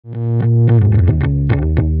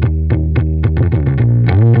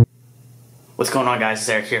What's going on, guys? It's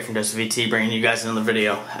Eric here from VT, bringing you guys another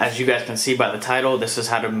video. As you guys can see by the title, this is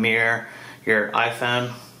how to mirror your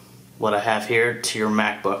iPhone, what I have here, to your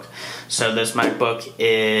MacBook. So this MacBook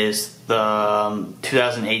is the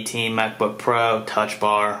 2018 MacBook Pro Touch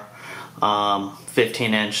Bar,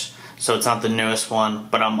 15-inch. So it's not the newest one,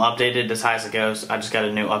 but I'm updated as high as it goes. I just got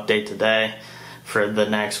a new update today for the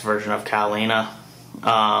next version of Catalina.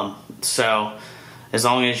 So as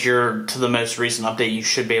long as you're to the most recent update, you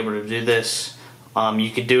should be able to do this. You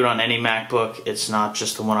could do it on any MacBook. It's not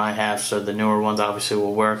just the one I have, so the newer ones obviously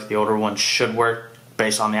will work. The older ones should work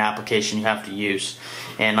based on the application you have to use.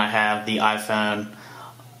 And I have the iPhone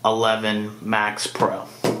 11 Max Pro.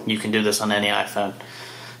 You can do this on any iPhone.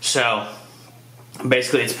 So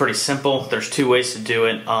basically it's pretty simple. There's two ways to do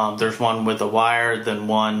it. There's one with a wire, then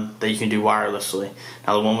one that you can do wirelessly.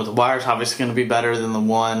 Now the one with the wire is obviously going to be better than the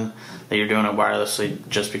one that you're doing it wirelessly,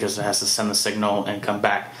 just because it has to send the signal and come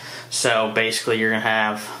back. So basically you're going to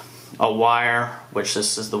have a wire, which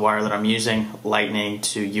this is the wire that I'm using, Lightning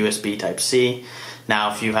to USB Type-C.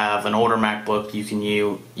 Now if you have an older MacBook, you can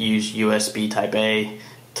use USB Type-A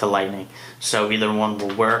to Lightning. So either one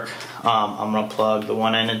will work. I'm going to plug the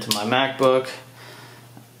one end into my MacBook,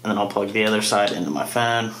 and then I'll plug the other side into my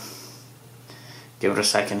phone. Give it a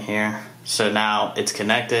second here. So now it's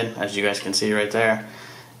connected, as you guys can see right there,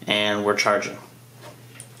 and we're charging.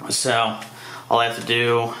 So all I have to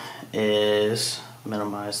do is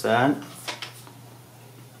minimize that,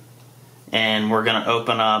 and we're going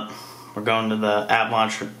to we're going to the app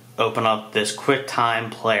launcher, open up this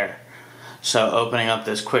QuickTime player. So opening up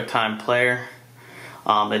this QuickTime player,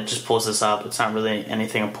 it just pulls this up. It's not really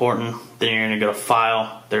anything important. Then you're going to go to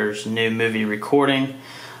File. There's New Movie Recording,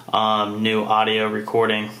 New Audio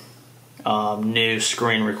Recording, New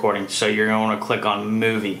Screen Recording. So you're going to click on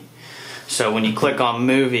Movie. So when you click on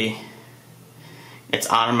Movie, it's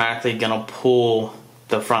automatically going to pull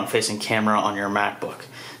the front-facing camera on your MacBook.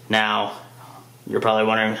 Now, you're probably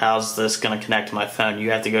wondering, how's this going to connect to my phone?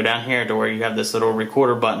 You have to go down here to where you have this little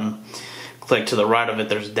recorder button. Click to the right of it,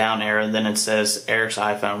 there's a down arrow, then it says Eric's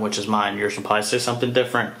iPhone, which is mine. Yours will probably say something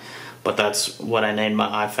different, but that's what I named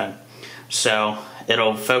my iPhone. So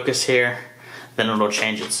it'll focus here, then it'll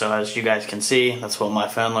change it. So as you guys can see, that's what my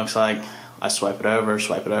phone looks like. I swipe it over,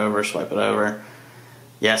 swipe it over, swipe it over.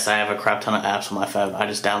 Yes, I have a crap ton of apps on my phone. I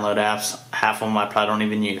just download apps. Half of them I probably don't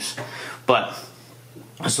even use. But,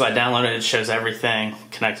 so I downloaded it. It shows everything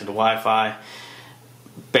connected to Wi-Fi.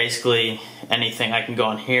 Basically, anything. I can go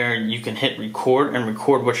on here. You can hit record and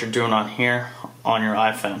record what you're doing on here on your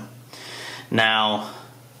iPhone. Now,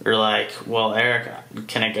 you're like, well, Eric,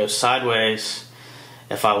 can it go sideways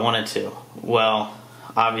if I wanted to? Well,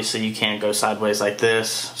 obviously you can't go sideways like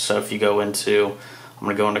this. So if you go into, I'm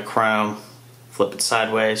going to go into Chrome, flip it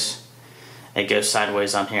sideways, it goes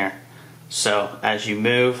sideways on here. So as you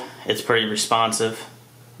move, it's pretty responsive.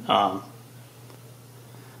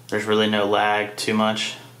 There's really no lag too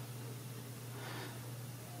much.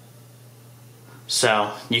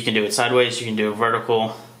 So you can do it sideways, you can do it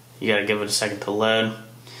vertical. You gotta give it a second to load.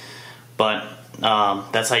 But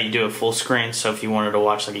that's how you do it full screen. So if you wanted to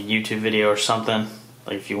watch like a YouTube video or something,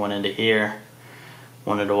 like if you went into here,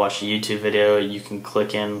 wanted to watch a YouTube video, you can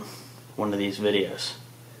click in one of these videos.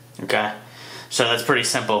 Okay, so that's pretty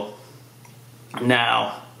simple.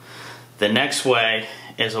 Now the next way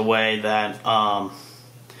is a way that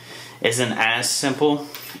isn't as simple,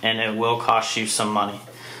 and it will cost you some money.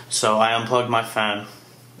 So I unplugged my phone.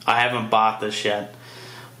 I haven't bought this yet,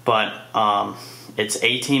 but it's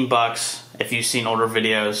 18 bucks. If you've seen older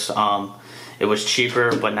videos, it was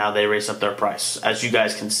cheaper, but now they raised up their price. As you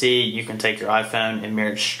guys can see, you can take your iPhone and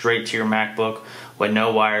mirror it straight to your MacBook with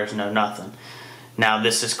no wires, no nothing. Now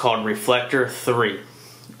this is called Reflector 3.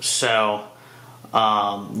 So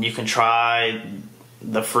you can try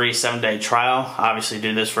the free 7-day trial. Obviously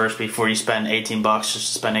do this first before you spend 18 bucks.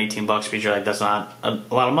 Just spend 18 bucks because you're like, that's not a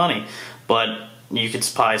lot of money. But you could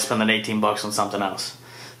probably spend that 18 bucks on something else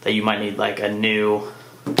that you might need, like a new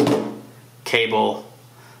cable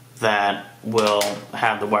that will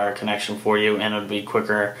have the wire connection for you, and it'll be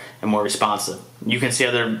quicker and more responsive. You can see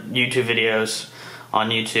other YouTube videos on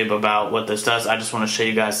YouTube about what this does. I just want to show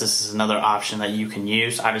you guys this is another option that you can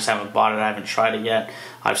use. I just haven't bought it. I haven't tried it yet.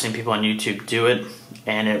 I've seen people on YouTube do it,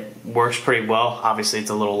 and it works pretty well. Obviously it's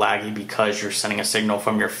a little laggy because you're sending a signal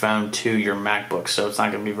from your phone to your MacBook, so it's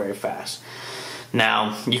not going to be very fast.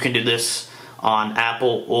 Now you can do this on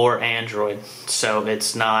Apple or Android, so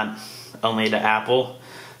it's not only to Apple.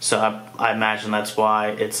 So I imagine that's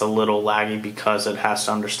why it's a little laggy, because it has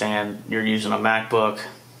to understand you're using a MacBook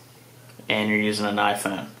and you're using an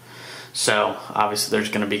iPhone. So obviously there's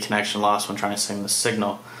going to be connection loss when trying to send the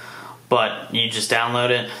signal. But you just download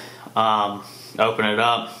it, open it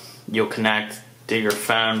up, you'll connect to your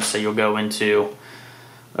phone. So you'll go into,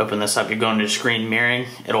 open this up, you go into screen mirroring,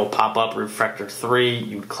 it'll pop up Reflector 3,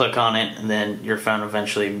 you click on it, and then your phone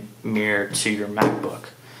eventually mirror to your MacBook.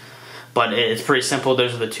 But it's pretty simple.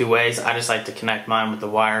 Those are the two ways. I just like to connect mine with the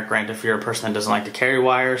wire. Granted, if you're a person that doesn't like to carry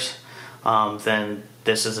wires, then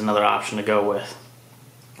this is another option to go with.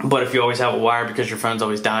 But if you always have a wire because your phone's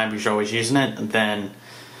always dying because you're always using it, then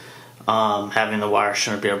having the wire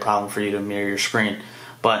shouldn't be a problem for you to mirror your screen.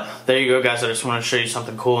 But there you go, guys. I just wanted to show you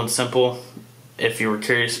something cool and simple if you were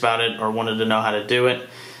curious about it or wanted to know how to do it.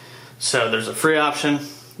 So there's a free option,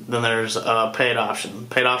 then there's a paid option.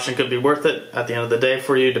 Paid option could be worth it at the end of the day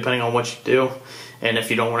for you, depending on what you do, and if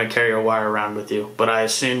you don't want to carry a wire around with you. But I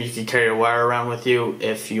assume you could carry a wire around with you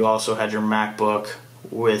if you also had your MacBook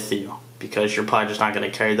with you, because you're probably just not going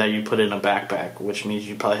to carry that. You put it in a backpack, which means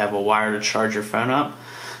you probably have a wire to charge your phone up.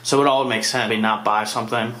 So it all makes sense to not buy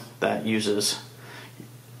something that uses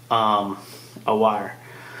a wire.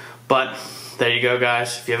 But there you go,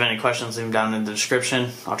 guys. If you have any questions, leave them down in the description.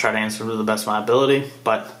 I'll try to answer to the best of my ability.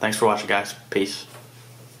 But thanks for watching, guys. Peace.